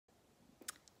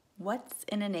What's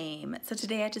in a name? So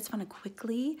today I just want to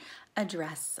quickly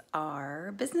address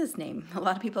our business name. A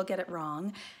lot of people get it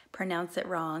wrong, pronounce it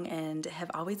wrong, and have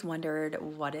always wondered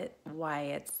why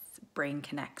it's Brain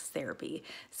Connex Therapy.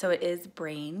 So it is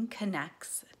Brain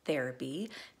Connex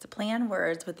Therapy. It's a play on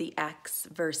words with the X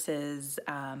versus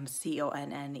Connects,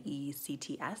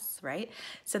 right?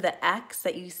 So the X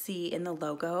that you see in the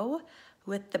logo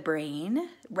with the brain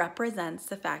represents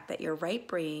the fact that your right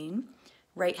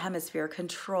hemisphere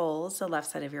controls the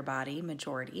left side of your body,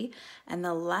 majority, and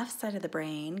the left side of the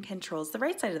brain controls the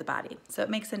right side of the body. So it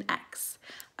makes an X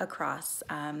across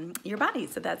your body.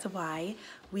 So that's why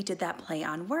we did that play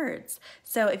on words.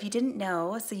 So if you didn't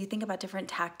know, so you think about different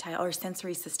tactile or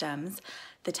sensory systems,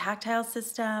 the tactile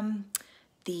system,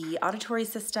 the auditory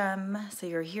system, so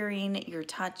your hearing, your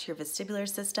touch, your vestibular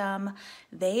system,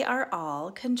 they are all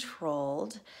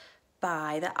controlled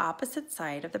by the opposite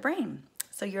side of the brain.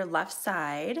 So your left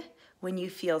side, when you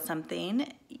feel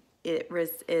something, it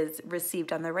is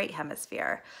received on the right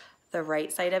hemisphere. The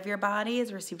right side of your body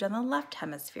is received on the left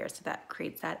hemisphere, so that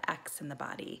creates that X in the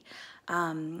body.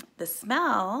 The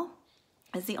smell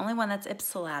is the only one that's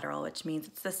ipsilateral, which means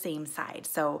it's the same side.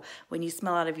 So when you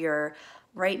smell out of your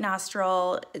right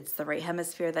nostril, it's the right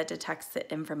hemisphere that detects the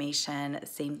information.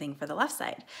 Same thing for the left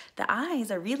side. The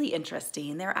eyes are really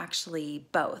interesting. They're actually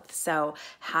both. So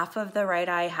half of the right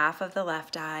eye, half of the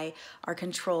left eye are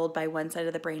controlled by one side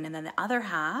of the brain, and then the other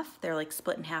half, they're like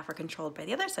split in half, are controlled by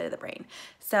the other side of the brain.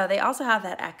 So they also have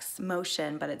that X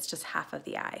motion, but it's just half of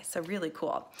the eye. So really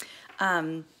cool.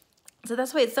 So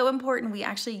that's why it's so important we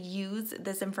actually use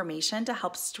this information to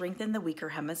help strengthen the weaker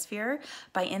hemisphere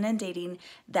by inundating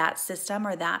that system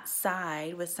or that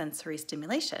side with sensory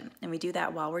stimulation. And we do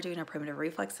that while we're doing our primitive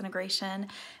reflex integration.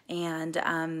 And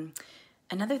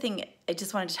another thing I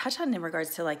just wanted to touch on in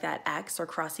regards to like that X or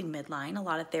crossing midline, a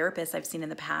lot of therapists I've seen in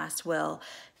the past will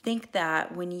think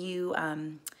that when you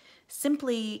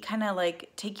simply kind of like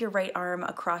take your right arm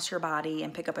across your body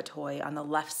and pick up a toy on the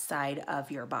left side of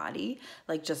your body,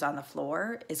 like just on the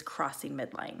floor, is crossing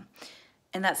midline.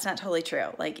 And that's not totally true.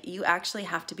 Like you actually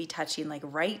have to be touching, like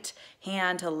right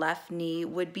hand to left knee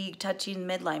would be touching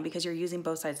midline because you're using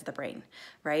both sides of the brain,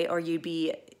 right? Or you'd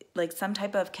be like some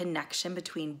type of connection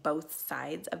between both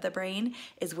sides of the brain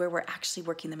is where we're actually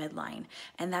working the midline.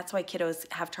 And that's why kiddos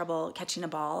have trouble catching a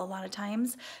ball a lot of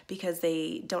times, because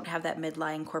they don't have that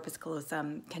midline corpus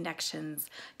callosum connections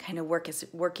kind of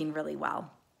working really well.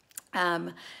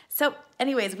 So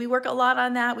anyways, we work a lot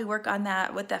on that. We work on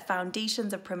that with the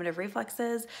foundations of primitive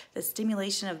reflexes, the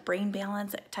stimulation of brain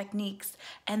balance techniques,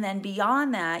 and then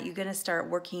beyond that, you're going to start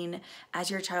working as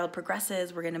your child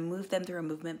progresses. We're going to move them through a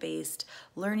movement-based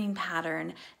learning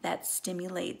pattern that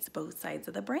stimulates both sides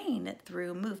of the brain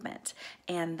through movement.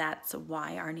 And that's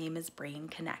why our name is Brain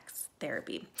Connex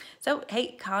Therapy. So,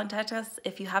 hey, contact us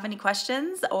if you have any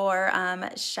questions or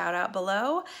shout out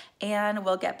below, and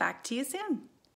we'll get back to you soon.